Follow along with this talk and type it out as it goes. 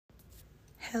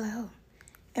Hello,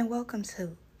 and welcome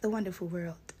to the wonderful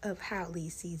world of How Lee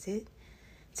Sees It.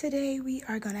 Today we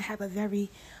are going to have a very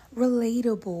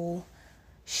relatable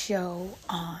show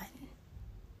on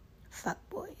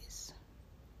fuckboys.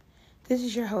 This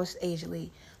is your host, Asia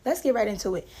Lee. Let's get right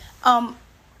into it. Let's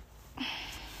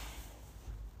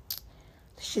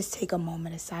just take a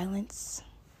moment of silence,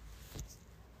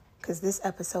 because this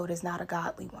episode is not a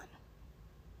godly one.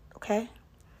 Okay?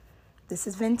 This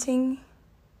is venting.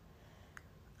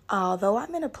 Although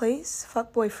I'm in a place,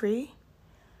 fuckboy free,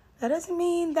 that doesn't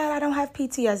mean that I don't have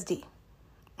PTSD.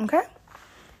 Okay?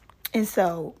 And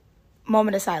so,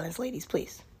 moment of silence, ladies,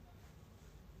 please.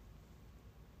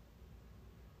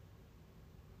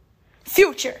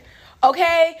 Future,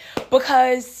 okay?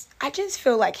 Because I just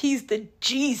feel like he's the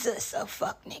Jesus of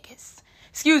fuck niggas.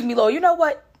 Excuse me, Lord. You know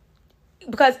what?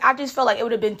 Because I just felt like it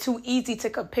would have been too easy to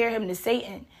compare him to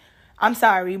Satan. I'm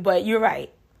sorry, but you're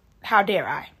right. How dare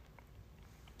I?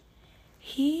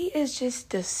 He is just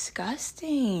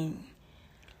disgusting.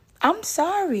 I'm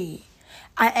sorry.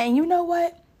 And you know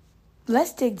what?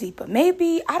 Let's dig deeper.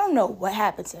 Maybe, I don't know what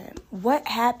happened to him. What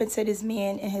happened to this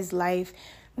man in his life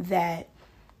that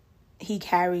he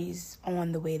carries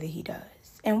on the way that he does?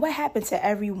 And what happened to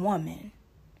every woman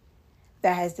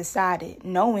that has decided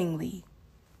knowingly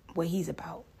what he's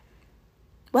about?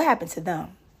 What happened to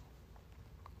them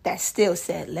that still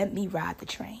said, let me ride the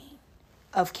train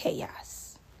of chaos?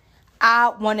 I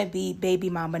want to be baby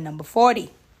mama number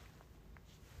 40.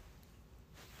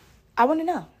 I want to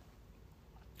know.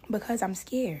 Because I'm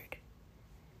scared.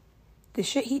 The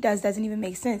shit he does doesn't even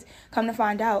make sense. Come to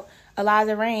find out,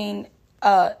 Eliza Rain,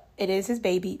 it is his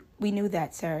baby. We knew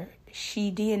that, sir.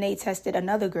 She DNA tested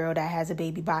another girl that has a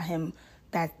baby by him,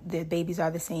 that the babies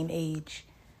are the same age.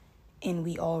 And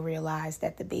we all realized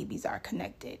that the babies are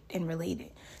connected and related.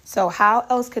 So how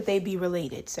else could they be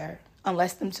related, sir?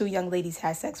 Unless them two young ladies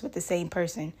had sex with the same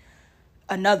person,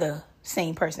 another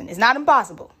same person. It's not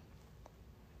impossible.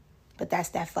 But that's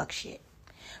that fuck shit.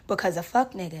 Because a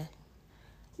fuck nigga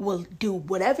will do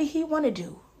whatever he want to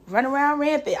do. Run around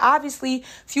rampant. Obviously,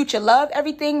 Future loved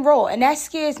everything raw. And that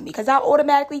scares me because I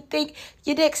automatically think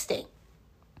your dick stink.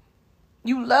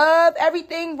 You love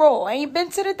everything raw. Ain't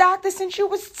been to the doctor since you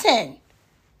was 10.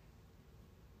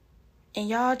 And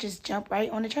y'all just jump right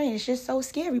on the train. It's just so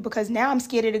scary because now I'm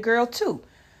scared of the girl too.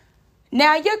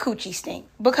 Now your coochie stink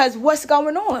because what's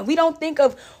going on? We don't think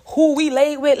of who we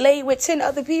laid with 10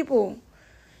 other people.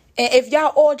 And if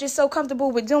y'all all just so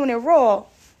comfortable with doing it raw,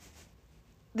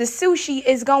 the sushi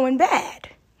is going bad.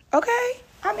 Okay?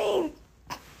 I mean,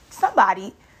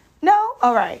 somebody. No?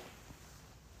 All right.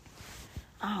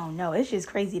 I don't know. It's just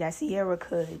crazy that Sierra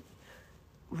could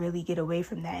really get away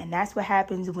from that. And that's what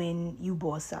happens when you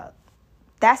boss up.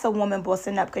 That's a woman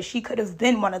bossing up because she could have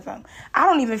been one of them. I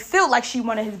don't even feel like she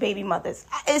one of his baby mothers.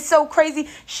 It's so crazy.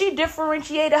 She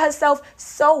differentiated herself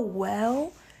so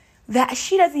well that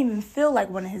she doesn't even feel like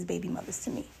one of his baby mothers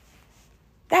to me.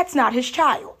 That's not his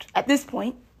child at this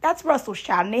point. That's Russell's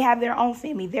child. And they have their own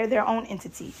family. They're their own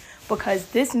entity. Because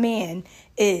this man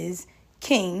is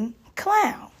King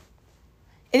Clown.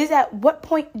 It is at what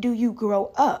point do you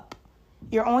grow up?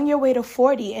 You're on your way to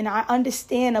 40, and I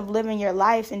understand of living your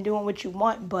life and doing what you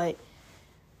want, but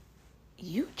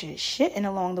you just shitting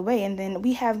along the way. And then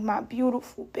we have my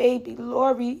beautiful baby,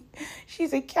 Lori.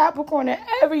 She's a Capricorn and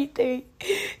everything.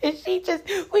 And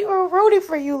we were rooting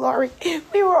for you, Lori.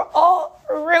 We were all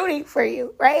rooting for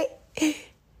you, right?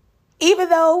 Even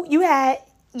though you had,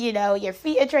 your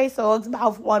feet in Trey Songz's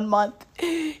mouth 1 month,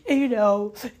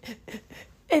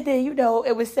 and then,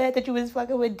 it was said that you was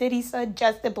fucking with Diddy's son,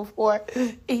 Justin, before.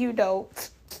 And,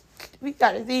 we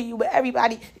started seeing you, but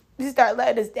everybody just started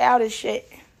letting us down and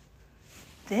shit.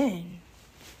 Then,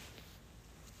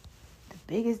 the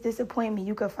biggest disappointment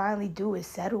you could finally do is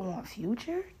settle on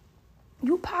Future?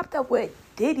 You popped up with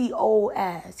Diddy old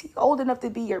ass. He old enough to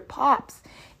be your pops.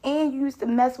 And you used to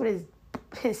mess with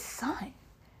his son.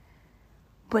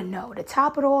 But no, to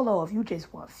top it all off, you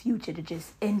just want Future to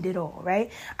just end it all, right?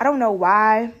 I don't know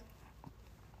why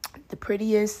the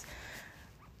prettiest,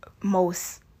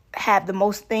 have the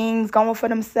most things going for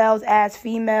themselves as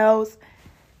females.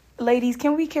 Ladies,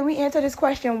 can we answer this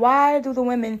question? Why do the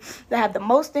women that have the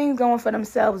most things going for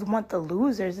themselves want the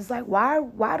losers? It's like,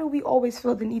 why do we always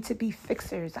feel the need to be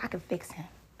fixers? I can fix him.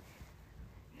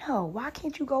 No, why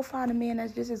can't you go find a man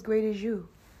that's just as great as you?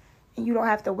 And you don't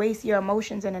have to waste your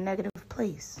emotions in a negative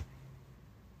place.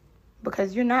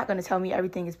 Because you're not going to tell me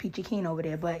everything is peachy keen over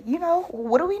there. But,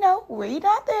 what do we know? We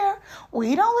not there.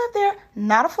 We don't live there.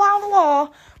 Not a fly on the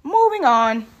wall. Moving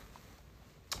on.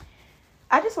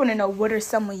 I just want to know, what are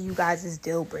some of you guys'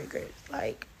 deal breakers?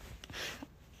 Like,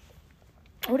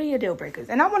 What are your deal breakers?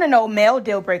 And I want to know male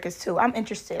deal breakers too. I'm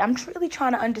interested. I'm really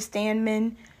trying to understand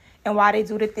men and why they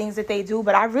do the things that they do.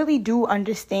 But I really do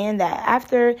understand that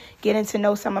after getting to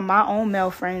know some of my own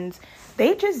male friends,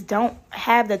 they just don't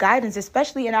have the guidance,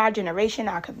 especially in our generation,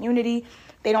 our community.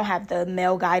 They don't have the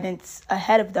male guidance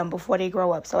ahead of them before they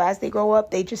grow up. So as they grow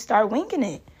up, they just start winging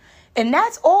it. And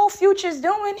that's all Future's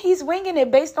doing. He's winging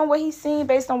it based on what he's seen,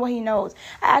 based on what he knows.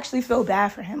 I actually feel bad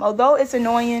for him. Although it's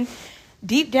annoying,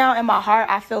 deep down in my heart,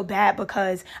 I feel bad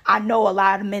because I know a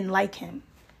lot of men like him.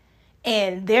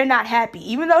 And they're not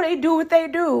happy. Even though they do what they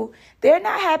do, they're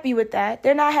not happy with that.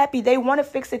 They're not happy. They want to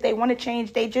fix it. They want to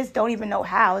change. They just don't even know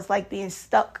how. It's like being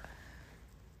stuck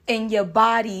in your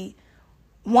body,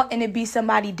 wanting to be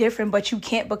somebody different, but you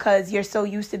can't because you're so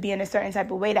used to being a certain type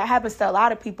of way. That happens to a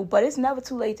lot of people, but it's never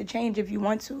too late to change if you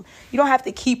want to. You don't have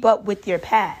to keep up with your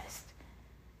past.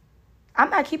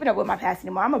 I'm not keeping up with my past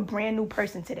anymore. I'm a brand new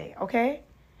person today, okay?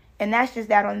 And that's just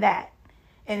that on that.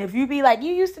 And if you be like,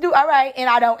 you used to do all right, and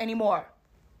I don't anymore,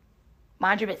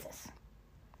 mind your business.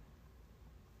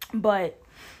 But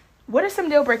what are some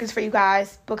deal breakers for you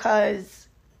guys? Because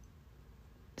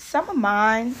some of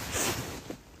mine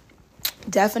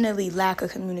definitely lack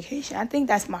of communication. I think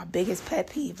that's my biggest pet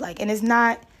peeve. And it's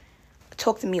not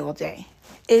talk to me all day.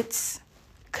 It's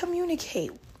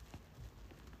communicate.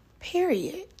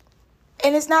 Period.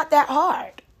 And it's not that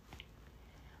hard.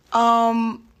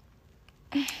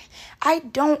 I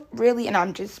don't really, and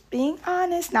I'm just being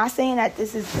honest, not saying that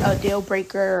this is a deal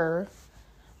breaker,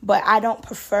 but I don't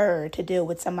prefer to deal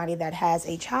with somebody that has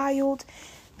a child,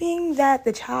 being that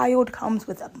the child comes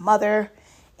with a mother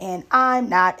and I'm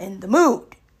not in the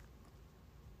mood.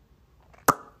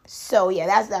 So yeah,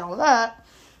 that's that on that.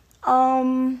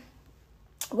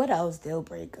 What else deal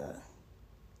breaker?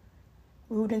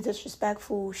 Rude and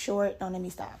disrespectful, short. No, let me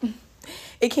stop.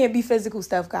 It can't be physical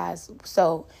stuff, guys.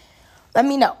 So let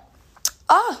me know.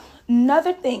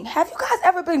 Another thing. Have you guys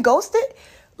ever been ghosted?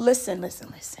 Listen.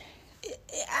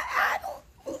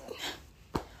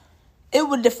 It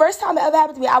was the first time it ever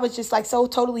happened to me. I was just so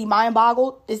totally mind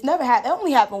boggled. It's never happened. It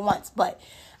only happened once, but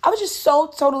I was just so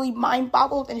totally mind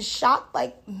boggled and shocked.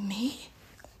 Me?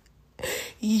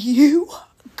 You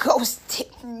ghosted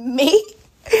me?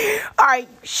 Are you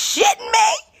shitting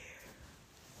me?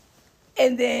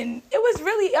 And then it was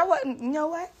really, I wasn't, you know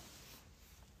what?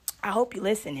 I hope you're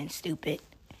listening, stupid.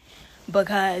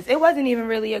 Because it wasn't even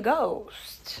really a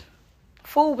ghost.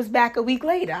 Fool was back a week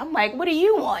later. I'm like, what do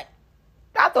you want?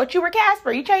 I thought you were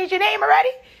Casper. You changed your name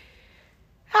already?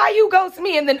 How you ghost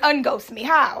me and then unghost me?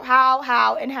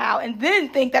 How, and then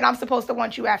think that I'm supposed to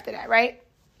want you after that, right?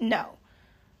 No.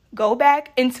 Go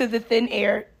back into the thin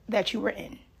air that you were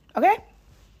in. Okay?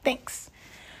 Thanks.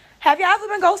 Have you ever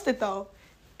been ghosted, though?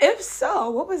 If so,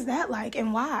 what was that like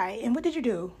and why? And what did you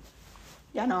do?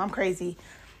 Y'all know I'm crazy.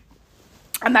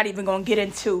 I'm not even going to get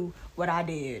into what I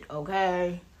did,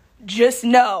 okay? Just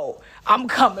know I'm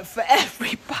coming for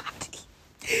everybody.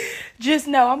 Just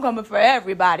know I'm coming for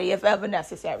everybody if ever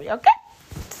necessary, okay?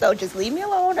 So just leave me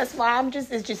alone. That's why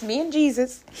it's just me and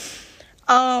Jesus.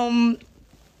 What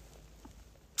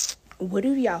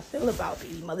do y'all feel about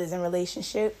baby mothers in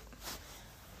relationship?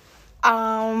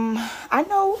 I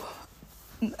know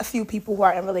a few people who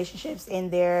are in relationships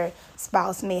and their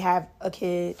spouse may have a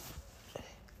kid,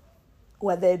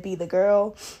 whether it be the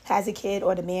girl has a kid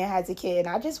or the man has a kid.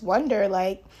 And I just wonder,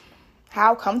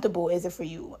 how comfortable is it for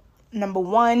you? Number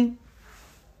one,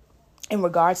 in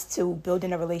regards to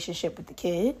building a relationship with the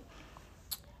kid,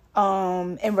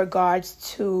 in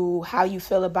regards to how you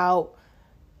feel about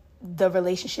the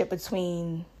relationship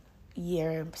between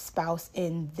your spouse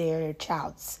and their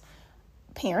child's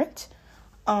parent.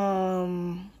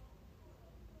 Number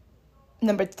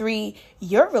three,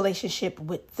 your relationship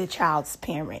with the child's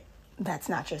parent. That's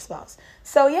not your spouse.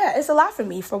 So yeah, it's a lot for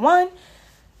me. For one,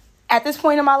 at this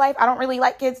point in my life, I don't really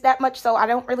like kids that much, so I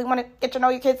don't really want to get to know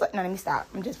your kids. No, let me stop.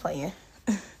 I'm just playing.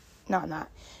 No, I'm not.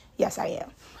 Yes, I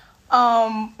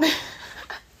am.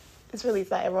 It's really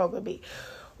something wrong with me.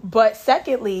 But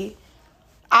secondly,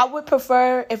 I would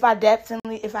prefer if I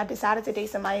decided to date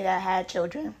somebody that had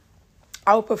children,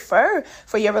 I would prefer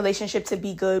for your relationship to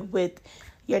be good with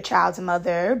your child's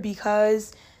mother,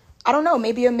 because I don't know,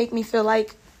 maybe it'll make me feel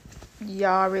like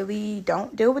y'all really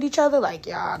don't deal with each other.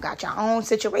 Y'all got your own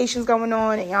situations going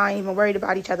on and y'all ain't even worried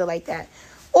about each other like that.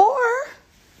 Or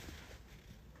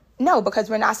no, because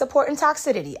we're not supporting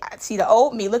toxicity. I see the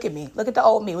old me. Look at me. Look at the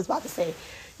old me. Was about to say,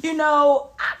 I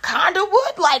kind of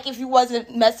would like if you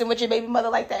wasn't messing with your baby mother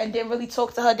like that and didn't really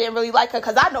talk to her, didn't really like her,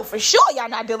 because I know for sure y'all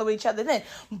not dealing with each other then.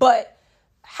 But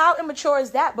how immature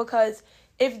is that? Because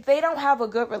if they don't have a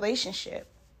good relationship,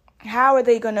 How are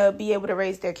they going to be able to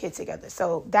raise their kids together?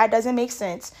 So that doesn't make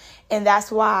sense. And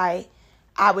that's why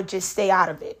I would just stay out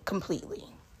of it completely,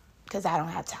 because I don't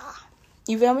have time.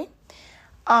 You feel me?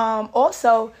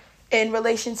 Also, in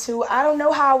relation to, I don't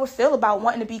know how I would feel about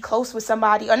wanting to be close with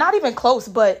somebody, or not even close,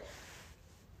 but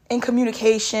in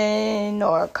communication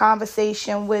or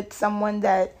conversation with someone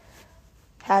that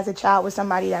has a child with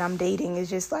somebody that I'm dating. Is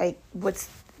just like, what's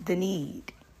the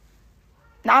need?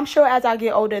 Now, I'm sure as I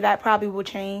get older, that probably will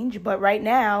change. But right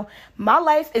now, my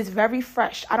life is very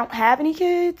fresh. I don't have any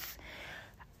kids.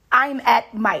 I'm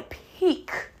at my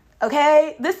peak,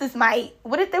 okay? This is my,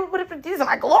 these are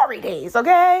my glory days,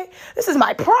 okay? This is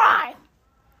my prime.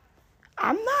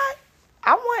 I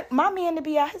want my man to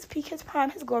be at his peak, his prime,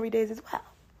 his glory days as well.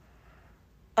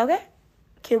 Okay?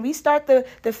 Can we start the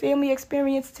family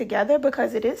experience together?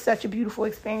 Because it is such a beautiful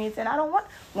experience, and I don't want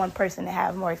one person to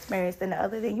have more experience than the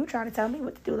other. Than you trying to tell me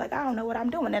what to do. Like, I don't know what I'm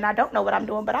doing, and I don't know what I'm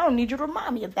doing, but I don't need you to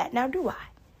remind me of that now, do I?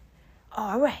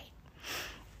 All right.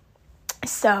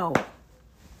 So,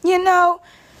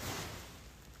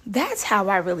 that's how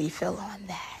I really feel on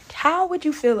that. How would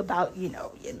you feel about,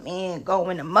 your man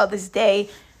going to Mother's Day?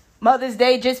 Mother's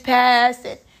Day just passed,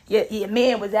 and your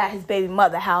man was at his baby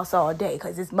mother house all day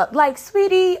because it's like,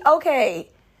 sweetie, okay,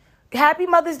 Happy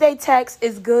Mother's Day text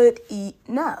is good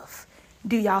enough.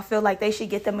 Do y'all feel like they should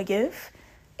get them a gift?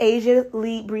 Asia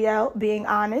Lee Brielle, being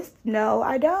honest, no,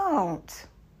 I don't.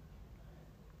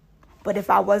 But if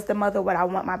I was the mother, would I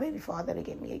want my baby father to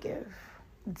get me a gift?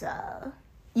 Duh.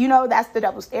 That's the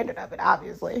double standard of it,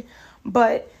 obviously.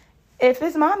 But if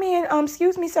it's my man,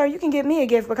 excuse me, sir, you can give me a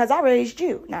gift because I raised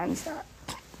you. Nah, let me stop.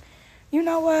 You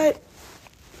know what?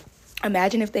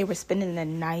 Imagine if they were spending the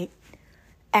night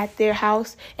at their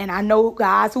house. And I know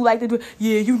guys who like to do,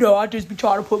 I just be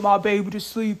trying to put my baby to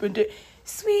sleep.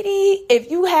 Sweetie,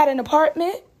 if you had an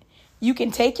apartment, you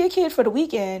can take your kid for the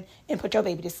weekend and put your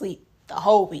baby to sleep the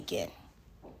whole weekend.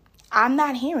 I'm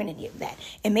not hearing any of that.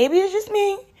 And maybe it's just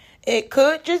me. It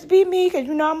could just be me because,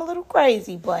 I'm a little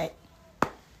crazy. But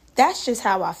that's just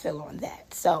how I feel on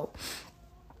that. So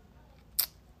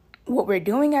what we're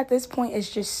doing at this point is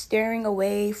just staring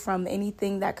away from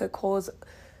anything that could cause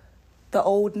the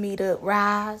old me to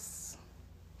rise.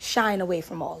 Shying away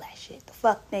from all that shit. The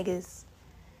fuck niggas.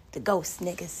 The ghost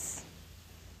niggas.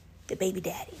 The baby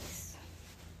daddies.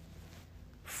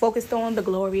 Focused on the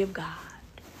glory of God.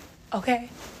 Okay?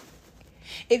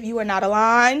 If you are not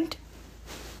aligned,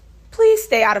 please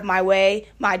stay out of my way,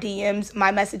 my DMs,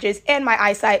 my messages, and my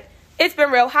eyesight. It's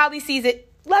been real. Holly sees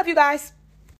it. Love you guys.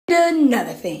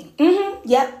 Another thing.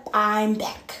 Yep, I'm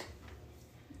back.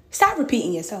 Stop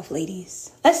repeating yourself,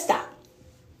 ladies. Let's stop.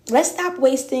 Let's stop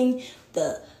wasting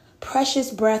the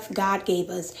precious breath God gave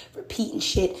us repeating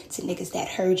shit to niggas that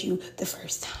heard you the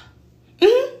first time.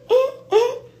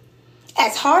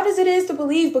 As hard as it is to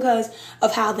believe because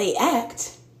of how they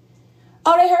act,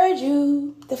 they heard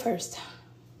you the first time.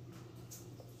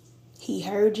 He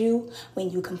heard you when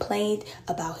you complained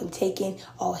about him taking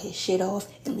all his shit off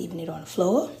and leaving it on the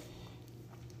floor.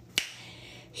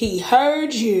 He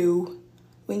heard you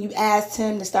when you asked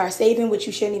him to start saving, which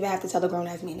you shouldn't even have to tell a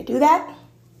grown-ass man to do that.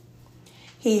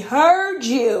 He heard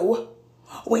you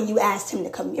when you asked him to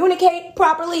communicate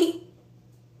properly.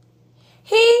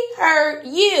 He heard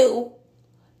you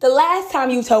the last time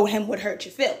you told him what hurt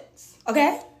your feelings,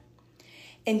 okay?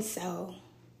 And so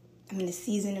I'm in a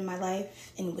season in my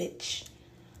life in which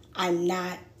I'm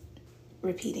not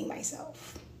repeating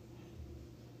myself.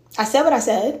 I said what I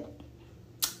said.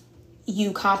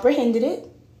 You comprehended it.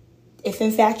 If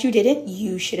in fact you didn't,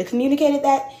 you should have communicated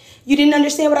that. You didn't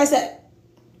understand what I said.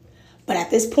 But at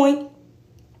this point,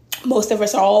 most of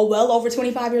us are all well over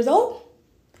 25 years old.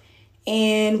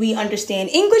 And we understand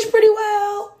English pretty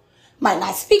well. Might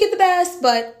not speak it the best,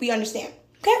 but we understand.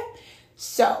 Okay?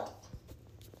 So,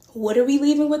 what are we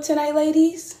leaving with tonight,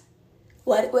 ladies?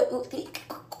 What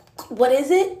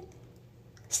is it?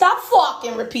 Stop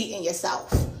fucking repeating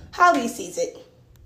yourself. Holly sees it.